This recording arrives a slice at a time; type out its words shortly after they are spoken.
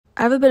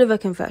I have a bit of a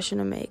confession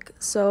to make.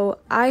 So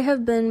I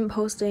have been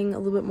posting a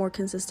little bit more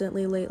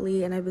consistently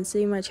lately, and I've been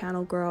seeing my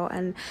channel grow,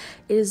 and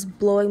it is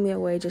blowing me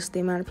away just the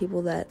amount of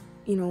people that,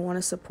 you know, want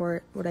to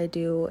support what I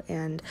do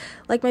and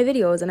like my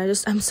videos, and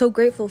I'm so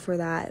grateful for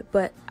that.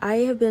 But I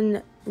have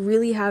been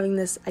really having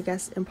this, I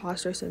guess,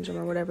 imposter syndrome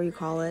or whatever you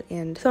call it,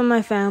 and some of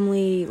my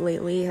family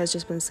lately has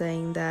just been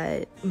saying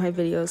that my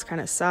videos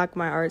kind of suck,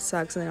 my art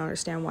sucks, and they don't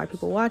understand why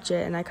people watch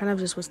it. And I kind of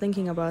just was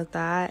thinking about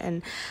that,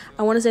 and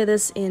I want to say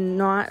this in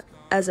not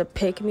as a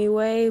pick-me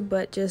way,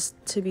 but just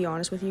to be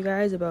honest with you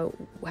guys about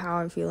how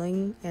I'm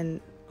feeling and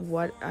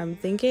what I'm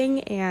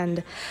thinking.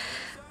 And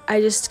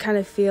I just kind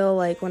of feel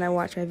like when I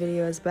watch my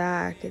videos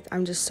back,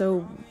 I'm just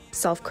so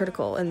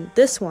self-critical. And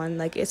this one,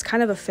 like, it's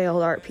kind of a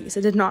failed art piece.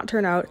 It did not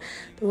turn out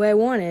the way I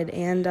wanted,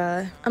 and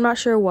I'm not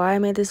sure why I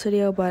made this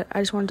video, but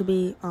I just wanted to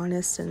be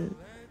honest and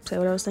say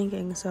what I was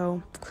thinking.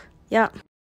 So yeah.